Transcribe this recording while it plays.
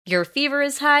Your fever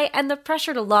is high and the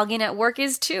pressure to log in at work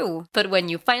is too. But when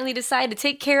you finally decide to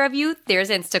take care of you, there's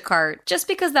Instacart. Just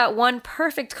because that one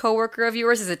perfect coworker of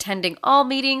yours is attending all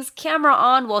meetings, camera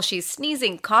on while she's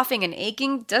sneezing, coughing, and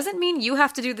aching, doesn't mean you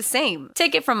have to do the same.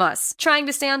 Take it from us. Trying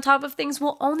to stay on top of things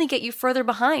will only get you further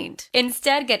behind.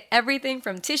 Instead, get everything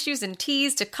from tissues and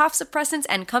teas to cough suppressants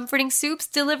and comforting soups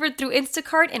delivered through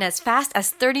Instacart in as fast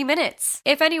as 30 minutes.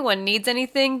 If anyone needs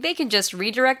anything, they can just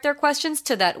redirect their questions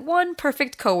to that one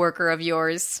perfect coworker of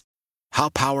yours. How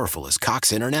powerful is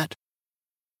Cox Internet?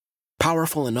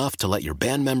 Powerful enough to let your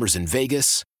band members in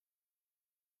Vegas,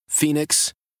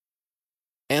 Phoenix,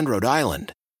 and Rhode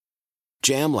Island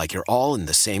jam like you're all in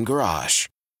the same garage.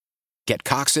 Get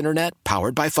Cox Internet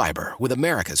powered by fiber with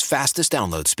America's fastest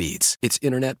download speeds. It's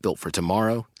internet built for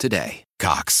tomorrow, today.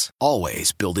 Cox,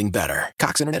 always building better.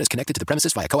 Cox Internet is connected to the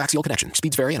premises via coaxial connection.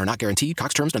 Speeds vary and are not guaranteed.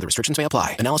 Cox terms and other restrictions may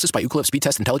apply. Analysis by Ookla Speed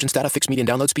Test Intelligence Data. Fixed median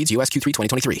download speeds. US Q3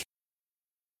 2023.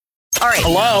 All right.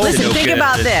 Hello. Listen, think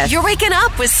about this. You're waking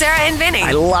up with Sarah and Vinnie.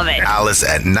 I love it. Alice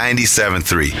at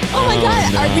 97.3. Oh my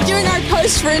God. Are we doing our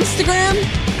post for Instagram?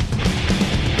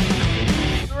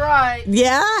 Right.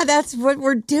 Yeah, that's what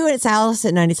we're doing. It's Alice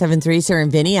at 97.3. Sarah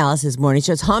and Vinnie, Alice's morning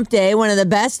show. It's hump day, one of the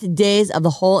best days of the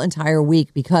whole entire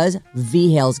week because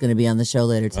V-Hale's going to be on the show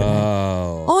later today.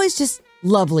 Oh. Always just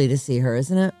lovely to see her,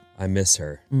 isn't it? I miss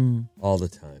her all the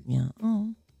time. Yeah.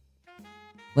 Oh.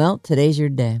 Well, today's your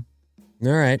day.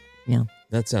 All right. Yeah.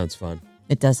 That sounds fun.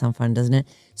 It does sound fun, doesn't it?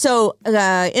 So,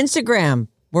 Instagram,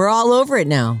 we're all over it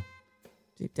now.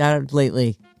 Got it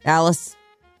lately. Alice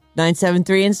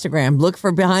 973 Instagram. Look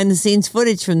for behind-the-scenes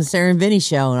footage from the Sarah and Vinnie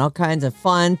show and all kinds of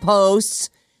fun posts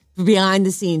for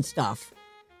behind-the-scenes stuff.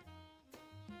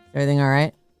 Everything all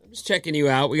right? I'm just checking you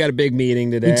out. We got a big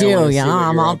meeting today. You do, yeah.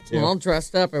 I'm all all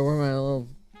dressed up. I wear my little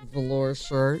velour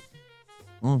shirt.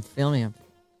 Feel me.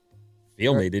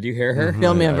 Feel me. Did you hear her?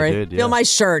 Feel me. did, Feel my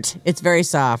shirt. It's very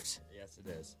soft. Yes, it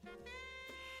is.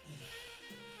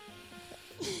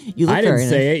 You look I didn't very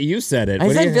say nice. it. You said it. I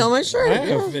What do said you- feel my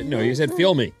shirt. No, you said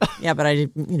feel me. Yeah, but I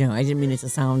didn't mean it to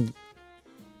sound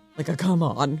like a come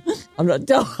on. I'm not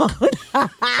done.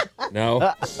 No?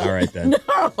 All right, then.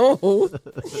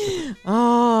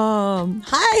 No.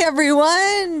 Hi,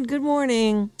 everyone. Good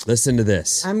morning. Listen to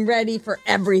this. I'm ready for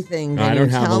everything. I don't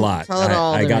have a lot. Tell it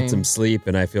all I to got me. some sleep,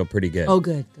 and I feel pretty good. Oh,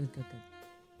 good.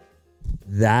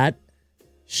 That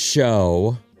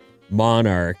show,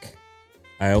 Monarch,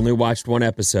 I only watched one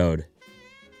episode,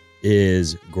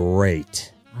 is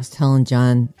great. I was telling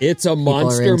John. It's a are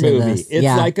monster into movie. this. It's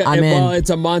Yeah, like I'm in. it's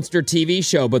a monster TV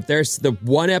show, but there's the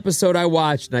one episode I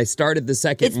watched and I started the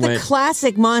second It's and the went,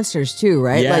 classic monsters, too,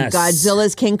 right? Yes. Like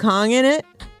Godzilla's King Kong in it.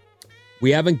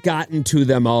 we haven't gotten to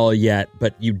them all yet,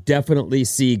 but you definitely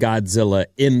see Godzilla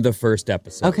in the first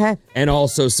episode. Okay. And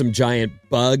also some giant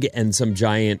bug and some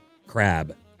giant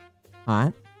crab.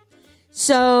 Hot.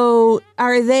 So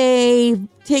are they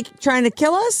trying to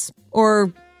kill us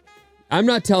or? I'm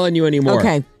not telling you anymore.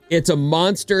 Okay. It's a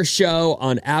monster show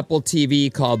on Apple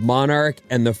TV called Monarch,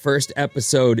 and the first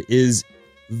episode is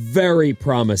very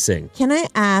promising. Can I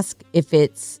ask if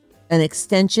it's an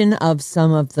extension of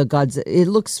some of the Godzilla? It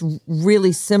looks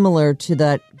really similar to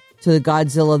the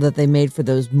Godzilla that they made for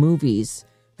those movies.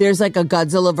 There's like a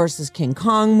Godzilla versus King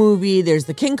Kong movie. There's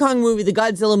the King Kong movie, the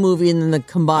Godzilla movie, and then the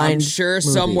combined I'm sure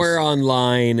movies. somewhere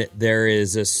online there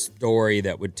is a story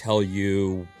that would tell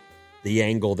you the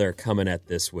angle they're coming at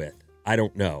this with. I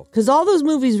don't know. Because all those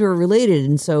movies were related,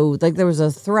 and so like there was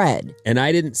a thread. And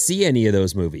I didn't see any of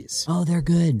those movies. Oh, they're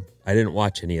good. I didn't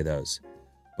watch any of those.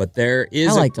 But there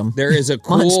is I liked them. There is a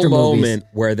cool Monster moment movies.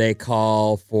 where they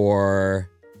call for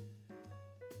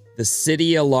the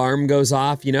city alarm goes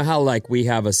off. You know how like we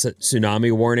have a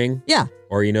tsunami warning? Yeah.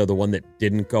 Or you know the one that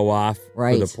didn't go off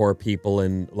Right. for the poor people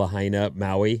in Lahaina,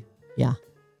 Maui? Yeah.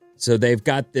 So they've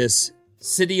got this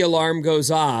city alarm goes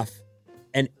off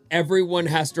and everyone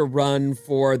has to run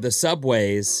for the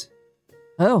subways.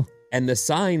 Oh. And the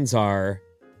signs are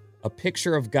a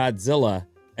picture of Godzilla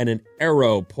and an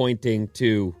arrow pointing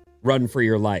to run for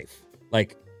your life.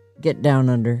 Like, Get down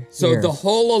under. so here. the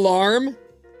whole alarm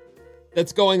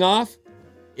that's going off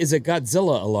is a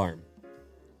Godzilla alarm.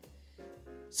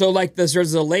 So like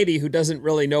there's a lady who doesn't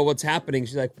really know what's happening.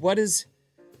 She's like, what is,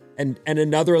 and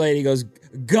another lady goes,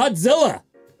 Godzilla.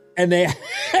 And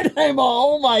and I'm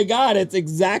all, oh my God, it's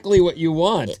exactly what you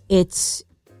want. It's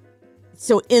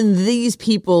so in these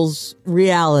people's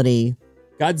reality,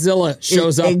 Godzilla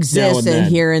shows it up now exists, and then.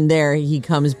 here and there he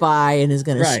comes by and is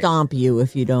going to Right. stomp you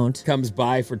if you don't. Comes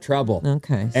by for trouble.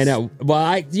 Okay. And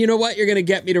you know what? You're going to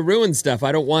get me to ruin stuff.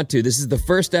 I don't want to. This is the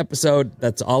first episode.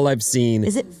 That's all I've seen.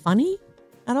 Is it funny?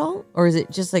 at all? Or is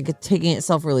it just like taking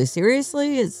itself really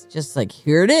seriously? It's just like,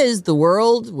 here it is, the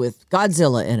world with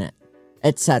Godzilla in it,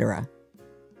 etc.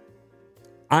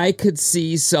 I could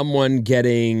see someone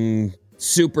getting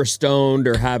super stoned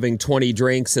or having 20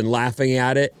 drinks and laughing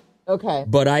at it. Okay.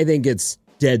 But I think it's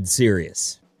dead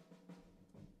serious.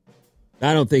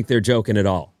 I don't think they're joking at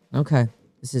all. Okay.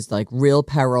 This is like real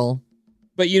peril.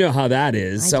 But you know how that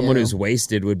is. Someone who's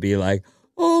wasted would be like,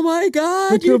 oh my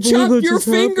God, you can't believe chopped it your just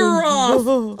finger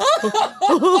happened."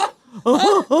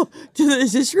 off.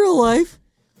 Is this real life?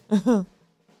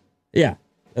 Yeah,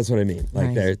 that's what I mean.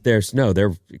 Like Right.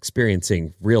 they're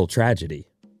experiencing real tragedy.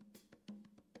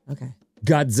 Okay.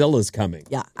 Godzilla's coming.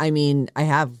 Yeah. I mean, I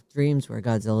have dreams where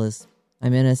Godzilla's.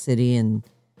 I'm in a city and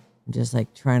I'm just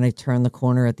like trying to turn the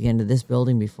corner at the end of this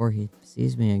building before he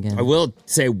sees me again. I will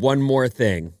say one more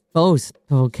thing. Oh,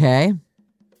 okay.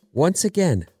 Once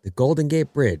again, the Golden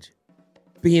Gate Bridge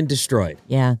being destroyed.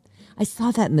 Yeah. I saw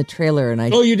that in the trailer and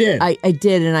Oh, you did? I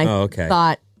did. And I okay.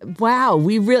 thought, wow,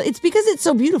 it's because it's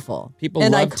so beautiful. People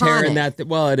and love iconic. tearing that.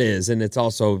 Well, it is. And it's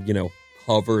also,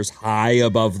 hovers high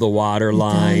above the water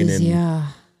line. Does, yeah.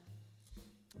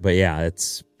 But yeah,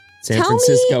 it's San Tell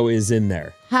Francisco is in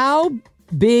there. How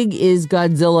big is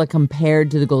Godzilla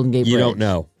compared to the Golden Gate Bridge? You don't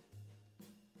know.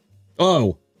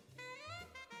 Oh.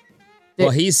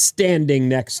 Well, he's standing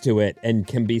next to it and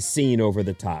can be seen over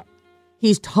the top.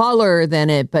 He's taller than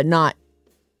it, but not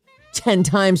 10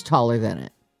 times taller than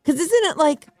it. Because isn't it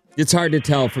like... It's hard to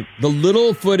tell. From the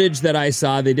little footage that I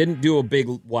saw, they didn't do a big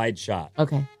wide shot.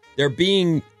 Okay.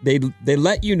 They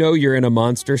let you know you're in a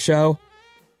monster show,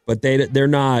 but they're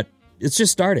not. It's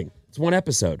just starting. It's one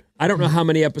episode. I don't know how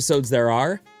many episodes there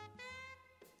are.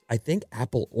 I think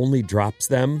Apple only drops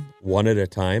them one at a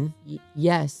time.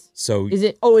 Yes. So is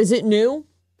it new?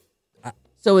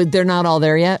 So they're not all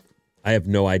there yet? I have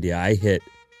no idea. I hit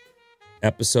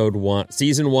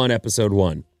season 1, episode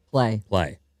 1. Play.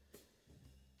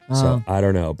 So I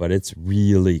don't know, but it's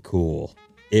really cool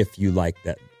if you like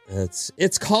that.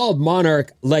 It's called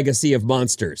Monarch Legacy of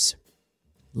Monsters.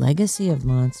 Legacy of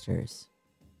Monsters.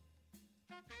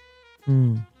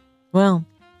 Well.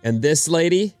 And this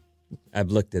lady, I've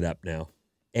looked it up now.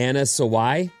 Anna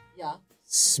Sawai. Yeah.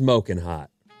 Smoking hot.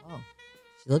 Oh,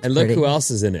 she looks And look pretty. who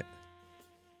else is in it.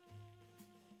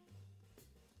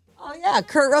 Oh, yeah,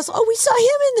 Kurt Russell. Oh, we saw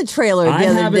him in the trailer the I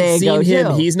other haven't day seen ago, him.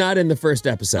 too. He's not in the first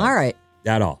episode. All right.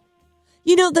 At all.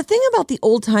 You know, the thing about the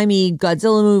old-timey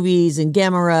Godzilla movies and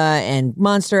Gamera and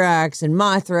Monster X and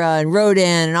Mothra and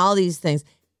Rodan and all these things,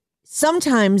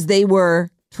 sometimes they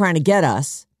were trying to get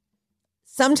us.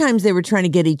 Sometimes they were trying to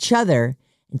get each other.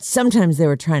 And sometimes they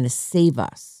were trying to save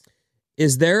us.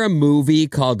 Is there a movie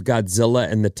called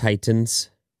Godzilla and the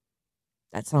Titans?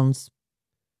 That sounds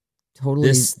totally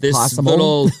This possible.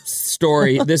 little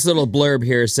story, this little blurb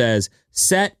here says,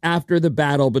 set after the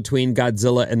battle between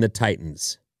Godzilla and the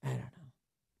Titans.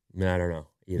 I don't know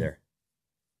either.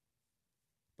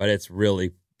 But it's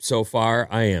really, so far,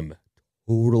 I am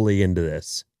totally into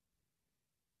this.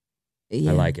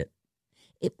 Yeah. I like it.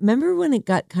 Remember when it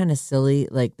got kind of silly?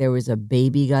 Like there was a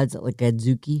baby Godzilla, like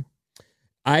Godzuki?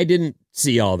 I didn't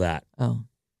see all that. Oh.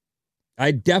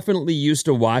 I definitely used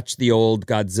to watch the old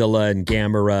Godzilla and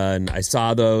Gamera, and I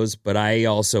saw those, but I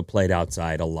also played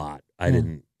outside a lot.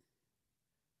 I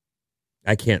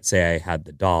can't say I had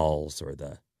the dolls or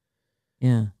the...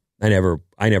 Yeah. I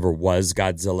never was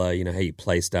Godzilla. You know how you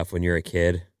play stuff when you're a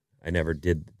kid? I never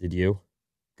did. Did you?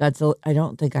 Godzilla. I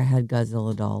don't think I had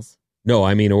Godzilla dolls. No,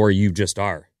 I mean, or you just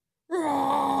are.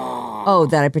 Oh,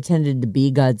 that I pretended to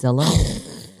be Godzilla?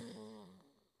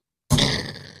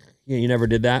 You never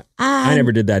did that? I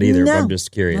never did that either, no. but I'm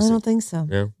just curious. I don't think so.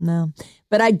 No? No.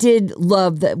 But I did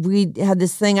love that we had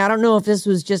this thing. I don't know if this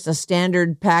was just a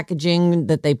standard packaging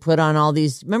that they put on all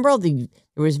these. Remember there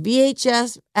was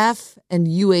VHS, F, and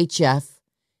UHF.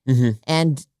 Mm-hmm.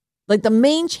 And like the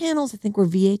main channels, I think, were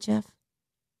VHF.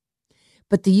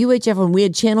 But the UHF one, we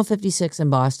had Channel 56 in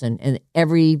Boston. And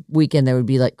every weekend there would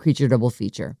be like Creature Double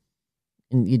Feature.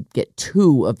 And you'd get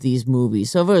 2 of these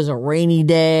movies. So if it was a rainy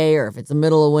day or if it's the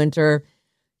middle of winter,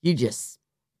 you just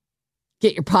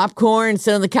get your popcorn,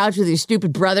 sit on the couch with your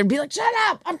stupid brother and be like, shut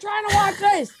up, I'm trying to watch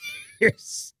this. Your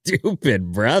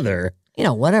stupid brother. You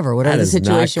know, whatever the is not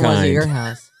situation was at kind. your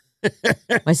house.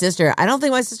 My sister, I don't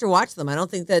think my sister watched them. I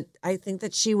think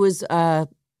that she was,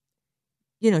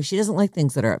 she doesn't like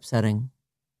things that are upsetting,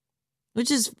 which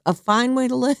is a fine way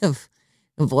to live.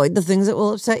 Avoid the things that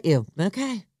will upset you.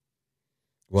 Okay.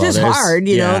 Well, it's just hard,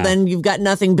 then you've got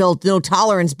no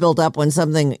tolerance built up when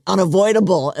something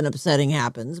unavoidable and upsetting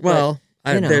happens. But Well,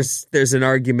 There's an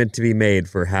argument to be made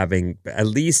for having at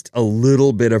least a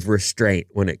little bit of restraint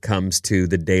when it comes to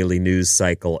the daily news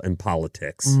cycle and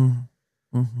politics.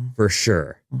 Mm-hmm. For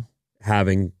sure. Mm-hmm.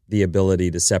 Having the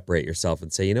ability to separate yourself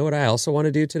and say, you know what I also want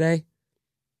to do today?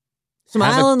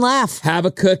 Smile and laugh. Have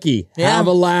a cookie. Yeah. Have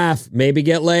a laugh. Maybe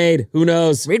get laid. Who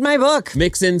knows? Read my book.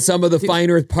 Mix in some of the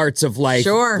finer parts of life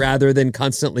rather than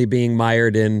constantly being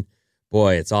mired in,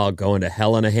 boy, it's all going to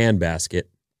hell in a handbasket.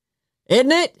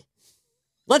 Isn't it?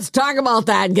 Let's talk about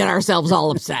that and get ourselves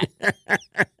all upset.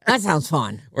 That sounds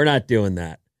fun. We're not doing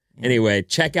that. Anyway,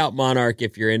 check out Monarch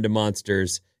if you're into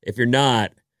monsters. If you're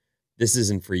not, this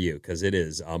isn't for you because it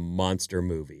is a monster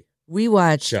movie. We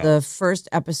watched the first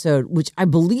episode, which I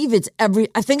believe I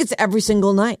think it's every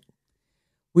single night.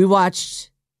 We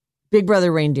watched Big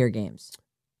Brother Reindeer Games.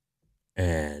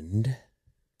 And?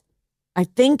 I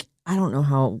don't know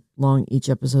how long each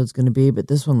episode's going to be, but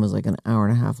this one was like an hour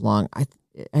and a half long.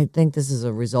 I think this is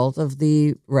a result of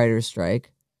the writer's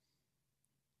strike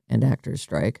and actor's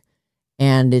strike.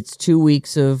 And it's 2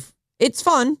 weeks it's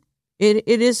fun. It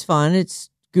is fun. It's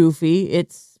goofy.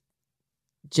 It's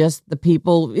just the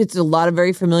people. It's a lot of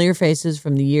very familiar faces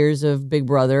from the years of Big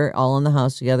Brother, all in the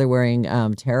house together wearing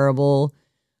terrible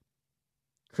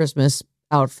Christmas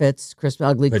outfits,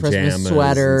 ugly Pajamas Christmas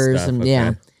sweaters. And okay.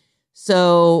 Yeah.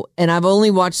 So, and I've only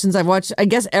watched I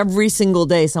guess every single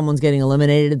day someone's getting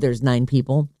eliminated. There's 9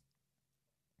 people.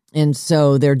 And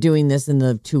so they're doing this in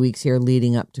the 2 weeks here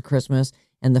leading up to Christmas.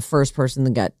 And the first person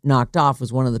that got knocked off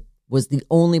was the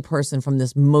only person from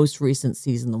this most recent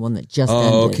season, the one that just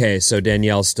ended. Okay. So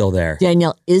Danielle's still there.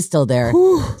 Danielle is still there.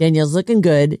 Whew. Danielle's looking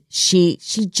good. She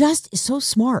just is so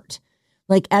smart.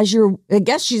 Like I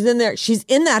guess she's in there. She's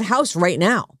in that house right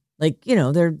now. Like,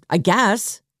 I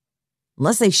guess,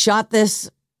 unless they shot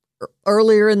this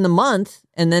earlier in the month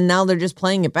and then now they're just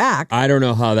playing it back. I don't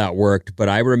know how that worked, but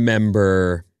I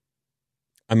remember,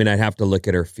 I'd have to look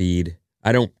at her feed.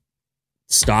 I don't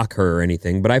stalk her or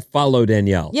anything, but I follow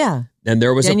Danielle. Yeah. And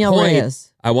there was Danielle a point,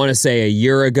 Reyes. I want to say a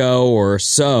year ago or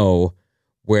so,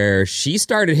 where she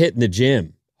started hitting the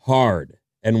gym hard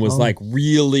and was like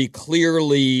really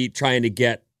clearly trying to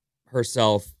get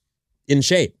herself in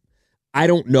shape. I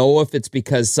don't know if it's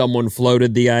because someone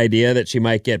floated the idea that she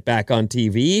might get back on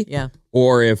TV. Yeah.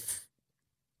 Or if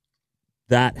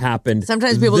that happened.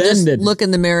 Sometimes people just look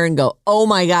in the mirror and go, oh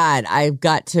my God, I've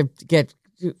got to get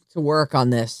to work on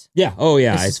this. Yeah. Oh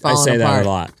yeah. I say apart. That a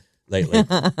lot lately.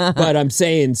 But I'm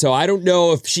saying, so I don't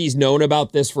know if she's known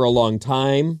about this for a long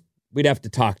time. We'd have to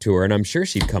talk to her and I'm sure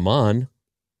she'd come on.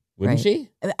 Wouldn't she?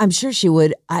 I'm sure she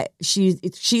would.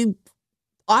 She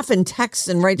often texts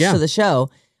and writes to the show.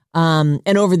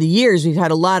 And over the years, we've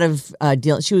had a lot of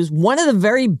deals. She was one of the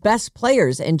very best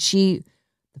players. And the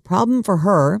problem for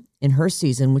her in her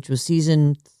season, which was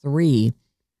season 3,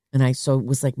 and it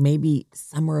was like maybe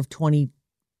summer of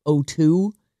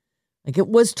 2002. Like it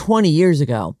was 20 years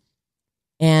ago.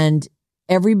 And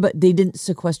they didn't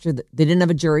sequester, they didn't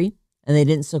have a jury and they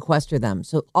didn't sequester them.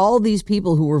 So all these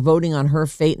people who were voting on her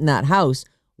fate in that house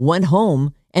went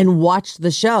home and watched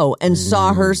the show and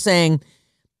saw her saying,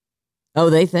 oh,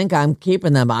 they think I'm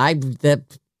keeping them.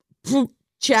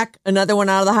 Check. Another one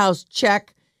out of the house.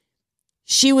 Check.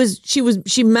 She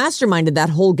masterminded that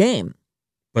whole game.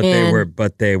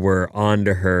 But they were on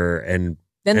to her and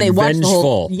then they watched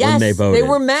vengeful when they voted. They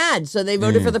were mad, so they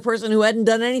voted for the person who hadn't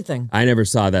done anything. I never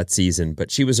saw that season,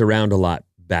 but she was around a lot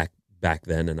back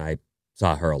then, and I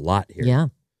saw her a lot here. Yeah.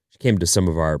 She came to some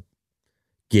of our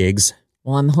gigs.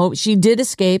 Well, she did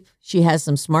escape. She has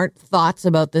some smart thoughts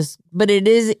about this, but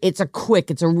it's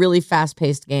a really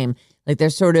fast-paced game. Like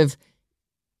there's sort of,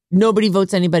 nobody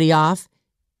votes anybody off.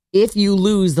 If you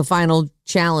lose the final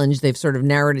challenge, they've sort of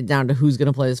narrowed it down to who's going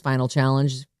to play this final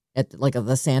challenge at like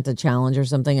the Santa challenge or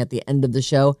something at the end of the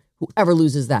show. Whoever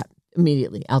loses that,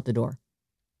 immediately out the door.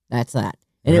 That's that.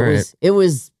 And it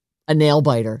was a nail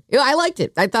biter. I liked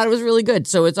it. I thought it was really good.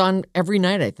 So it's on every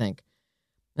night, I think.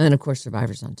 And then, of course,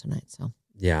 Survivor's on tonight. So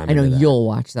yeah, I know you'll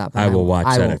watch that. But I will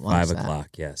watch that at 5 o'clock.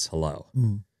 Yes. Hello.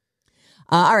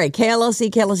 All right. KLLC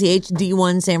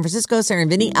HD1 San Francisco. Sarah and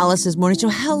Vinnie. Alice's morning show.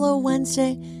 Hello,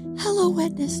 Wednesday. Hello,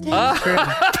 Wednesday.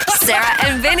 Sarah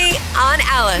and Vinnie on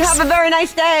Alice. Have a very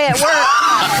nice day at work.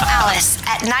 Alice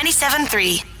at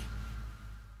 97.3.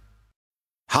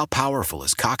 How powerful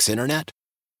is Cox Internet?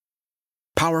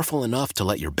 Powerful enough to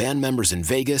let your band members in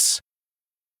Vegas,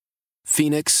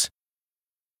 Phoenix,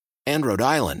 and Rhode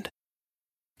Island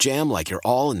jam like you're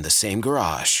all in the same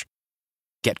garage.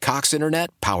 Get Cox Internet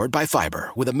powered by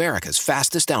fiber with America's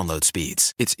fastest download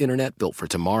speeds. It's internet built for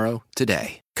tomorrow,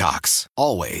 today. Cox,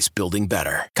 always building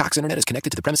better. Cox Internet is connected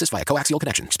to the premises via coaxial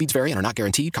connection. Speeds vary and are not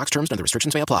guaranteed. Cox terms and other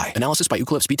restrictions may apply. Analysis by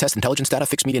Ookla of speed test intelligence data.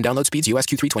 Fixed median download speeds. US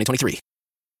Q3 2023.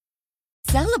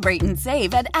 Celebrate and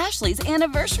save at Ashley's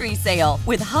Anniversary Sale.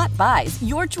 With Hot Buys,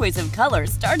 your choice of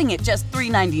colors starting at just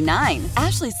 $3.99.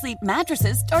 Ashley Sleep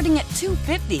mattresses starting at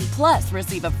 $2.50. Plus,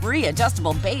 receive a free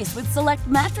adjustable base with select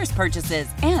mattress purchases.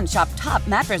 And shop top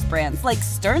mattress brands like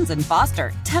Stearns &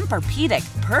 Foster,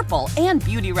 Tempur-Pedic, Purple, and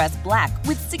Beautyrest Black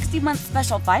with 60-month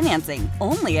special financing.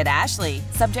 Only at Ashley.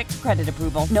 Subject to credit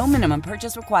approval. No minimum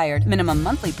purchase required. Minimum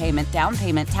monthly payment, down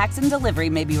payment, tax, and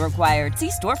delivery may be required. See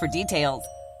store for details.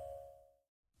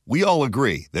 We all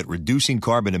agree that reducing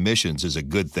carbon emissions is a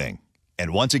good thing.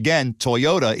 And once again,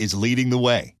 Toyota is leading the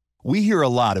way. We hear a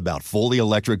lot about fully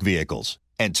electric vehicles,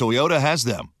 and Toyota has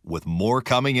them, with more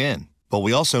coming in. But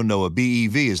we also know a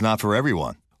BEV is not for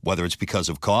everyone, whether it's because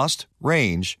of cost,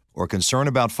 range, or concern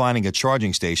about finding a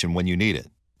charging station when you need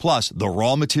it. Plus, the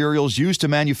raw materials used to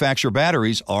manufacture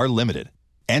batteries are limited.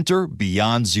 Enter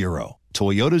Beyond Zero,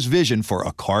 Toyota's vision for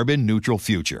a carbon-neutral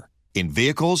future. In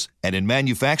vehicles and in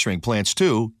manufacturing plants,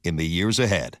 too, in the years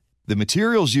ahead. The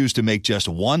materials used to make just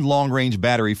one long-range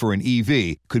battery for an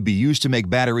EV could be used to make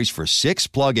batteries for 6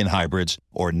 plug-in hybrids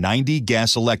or 90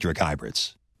 gas-electric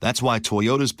hybrids. That's why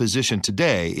Toyota's position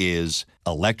today is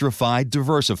electrified,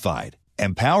 diversified,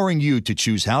 empowering you to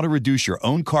choose how to reduce your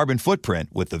own carbon footprint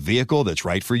with the vehicle that's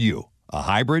right for you, a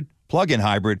hybrid, plug-in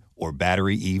hybrid, or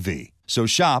battery EV. So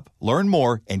shop, learn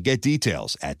more, and get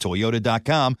details at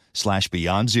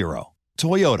toyota.com/beyond zero.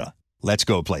 Toyota, let's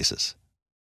go places.